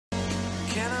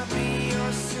Can I be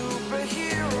your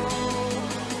superhero?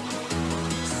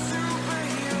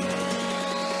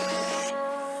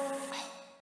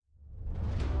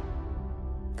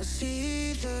 I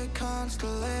see the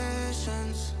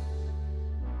constellations.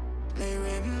 They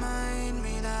remind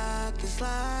me that this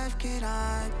life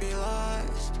cannot be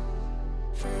lost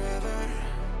forever.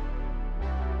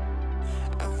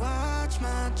 I watch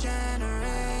my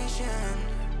generation.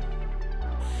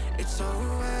 It's so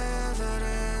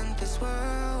evident this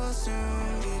world will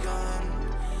soon be gone.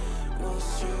 Will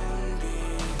soon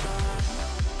be gone.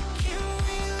 Can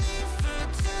we leave for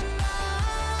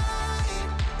tonight?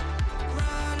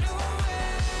 Run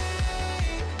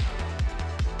away.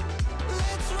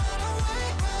 Let's run away,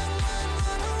 run, run,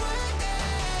 run away.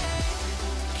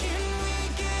 Can we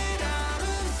get out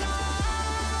of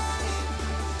sight?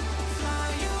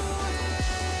 Fly away.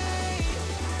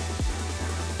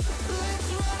 Let's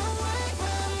run away,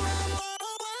 run, run, run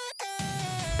away.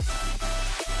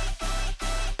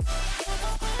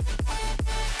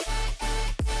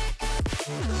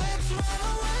 Let's run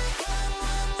away, run,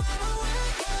 run, run away,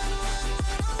 run, run,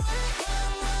 run away,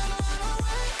 run, run, run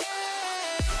away.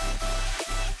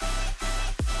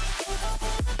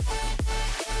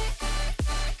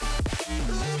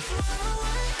 Let's run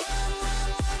away, run, run,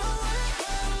 run away,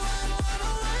 run, run, run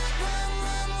away, run,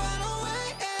 run, run away.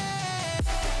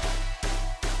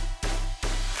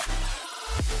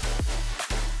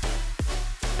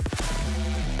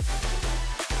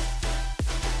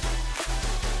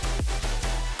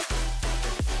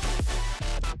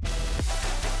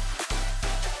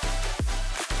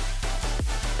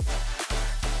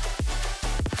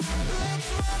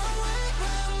 Let's run away,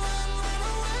 run, run, run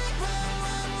away, run,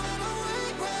 run, run away,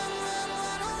 run, run,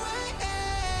 run away.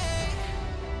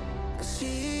 I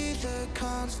see the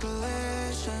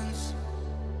constellations.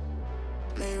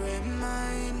 They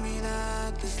remind me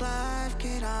that this life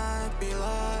cannot be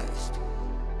lost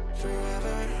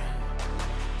forever.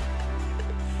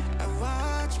 I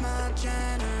watch my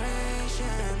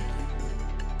generation.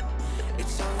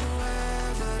 It's so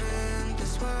evident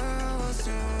this world will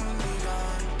soon be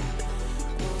gone.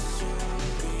 Will soon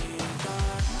be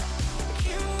gone.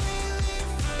 Can we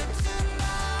leave for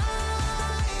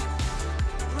tonight?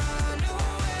 Run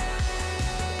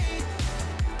away.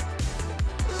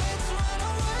 Let's run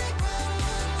away, run,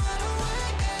 run, run away.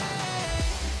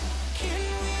 Can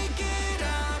we get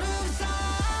out of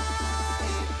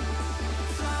sight?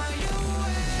 Fly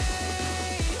away.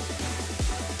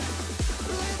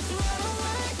 Let's run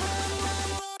away, run, run,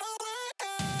 run away.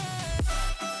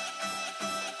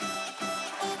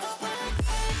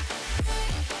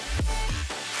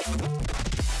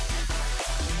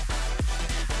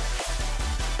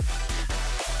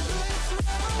 Let's run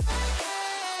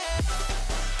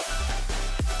away.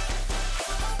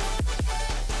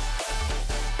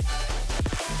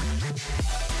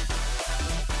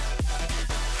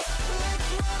 Let's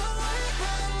run away,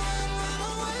 run, run, run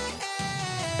away.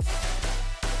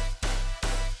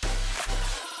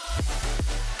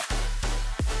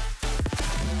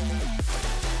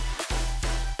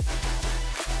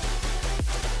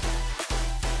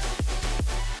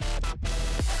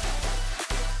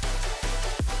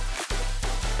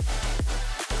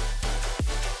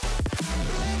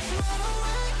 Let's run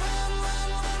away, run,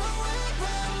 run, run away,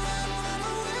 run, run, run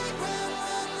away, run,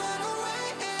 run, run away.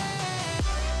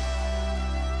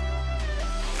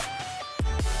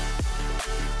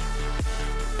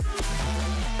 Let's run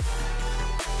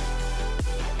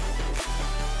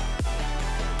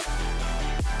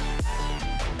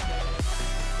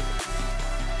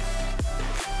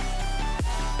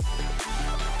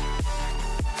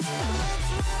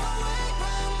away,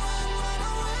 run, run, run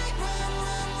away, run,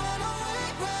 run, run away,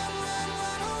 run, run,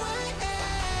 run away.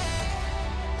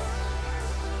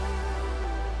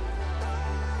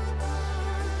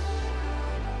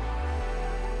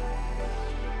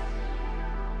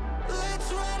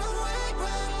 Let's run away,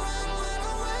 run, run, run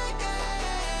away.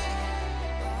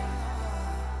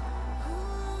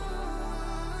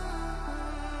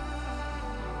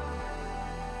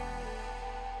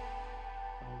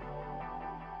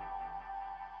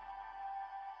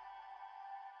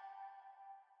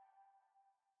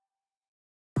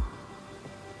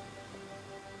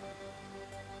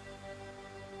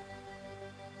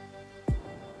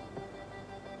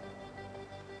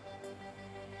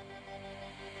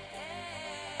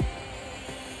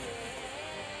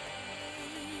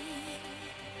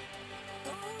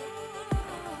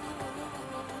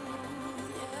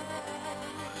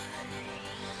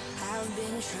 I've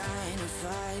been trying to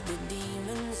fight the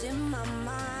demons in my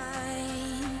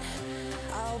mind.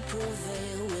 I'll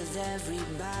prevail with every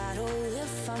battle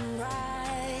if I'm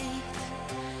right.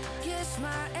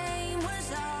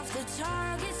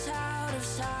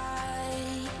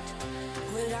 tight.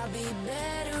 Would I be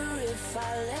better if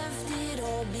I left it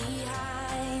all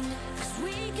behind? 'Cause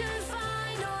we could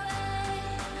find a way,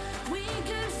 we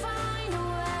could find a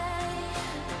way.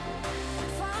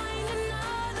 Find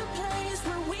another place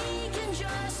where we can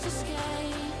just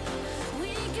escape.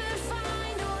 We could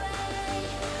find a way,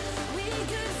 we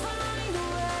could find a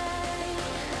way.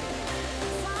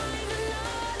 Find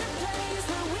another place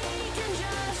where we can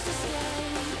just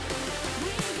escape.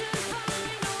 We could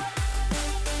find a way.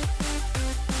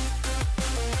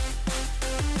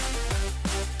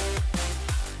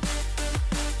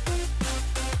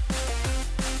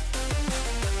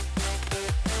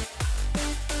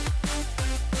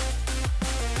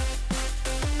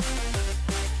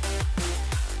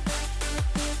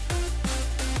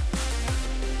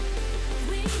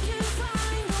 We could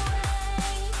find a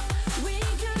way, we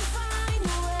could find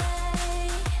a way.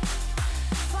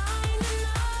 Find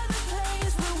another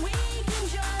place where we can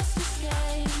just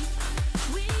escape.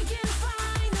 We can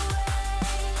find a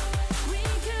way, we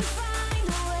could find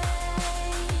a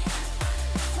way.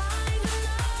 Find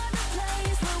another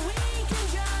place where we can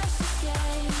just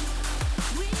escape.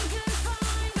 We could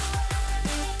find a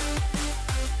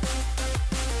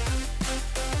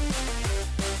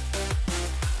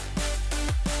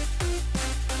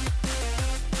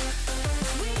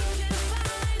we could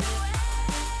find a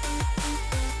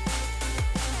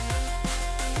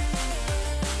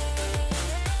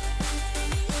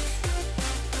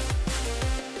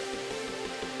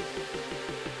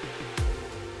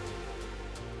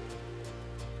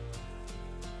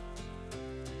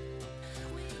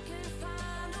we could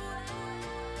find a way.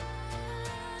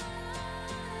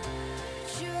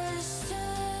 Just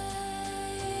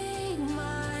take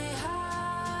my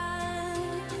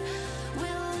hand.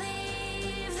 We'll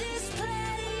leave this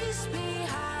place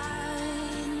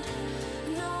behind.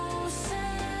 No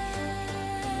second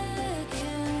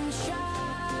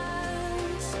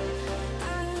chance.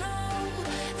 I know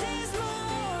there's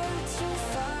more to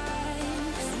find.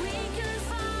 'Cause we could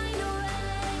find a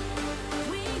way,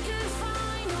 we could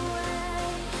find a way.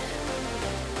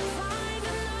 Find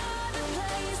another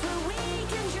place where we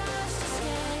can just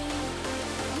escape.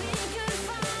 We could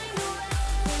find a way.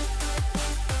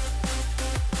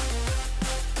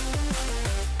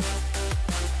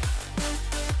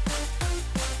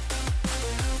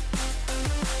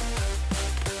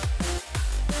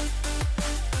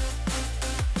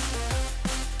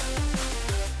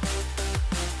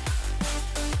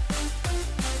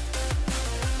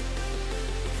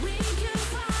 We could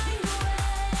find a way,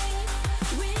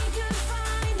 we could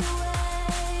find a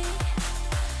way.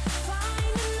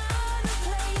 Find another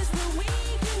place where we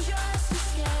can just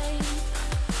escape.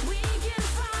 We can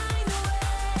find a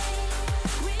way,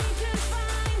 we could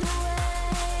find a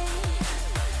way.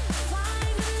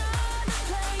 Find another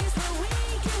place where we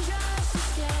can just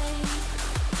escape.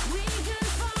 We could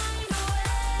find a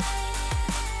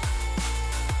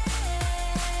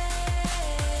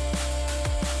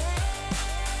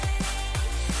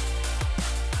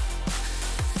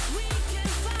we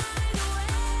could find a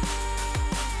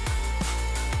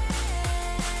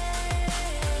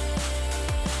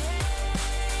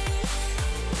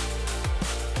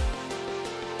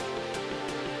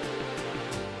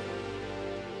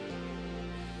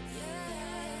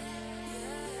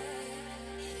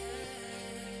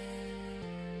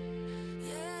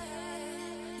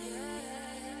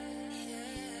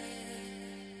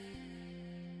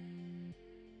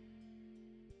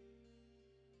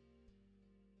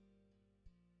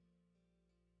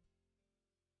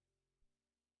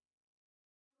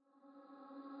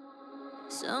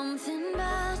Something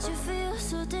about you feels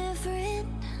so different.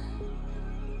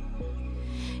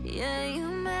 Yeah, you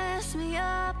mess me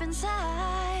up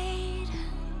inside.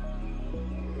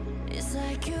 It's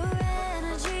like your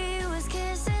energy was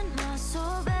kissing my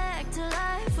soul back to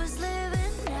life, was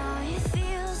living. Now it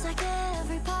feels like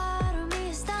every part of me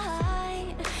is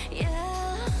died.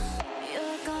 Yeah,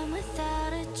 you're gone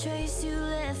without a trace. You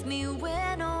left me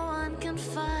where no one can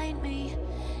find me.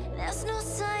 There's no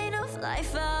sign of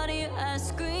life out here. I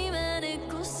scream and it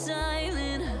goes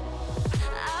silent.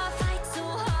 I fight so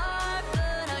hard,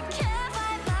 but I can't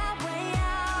fight my way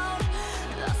out.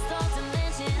 Lost all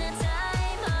dimension and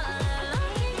time.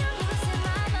 Looking your voice in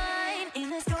my mind.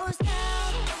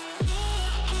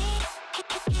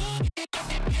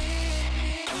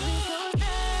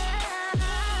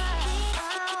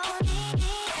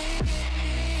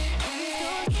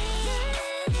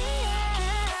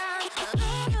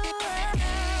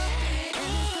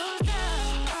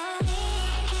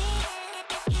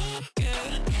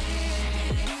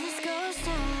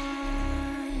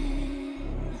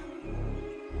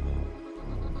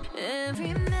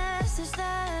 every message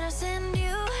that I send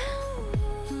you,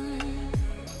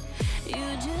 you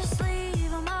just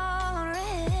leave them all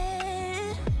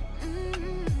unread.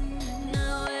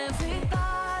 Now every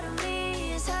part of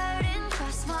me is hurting,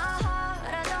 cross my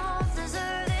heart, I don't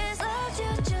deserve this. Loved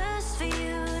you just for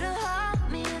you to haunt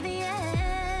me in the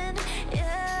end.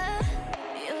 Yeah,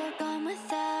 you're gone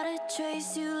without a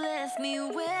trace. You left me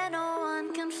where no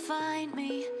one can find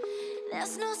me.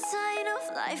 There's no sign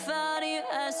of life out here.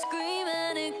 I scream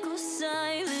and it goes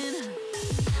silent.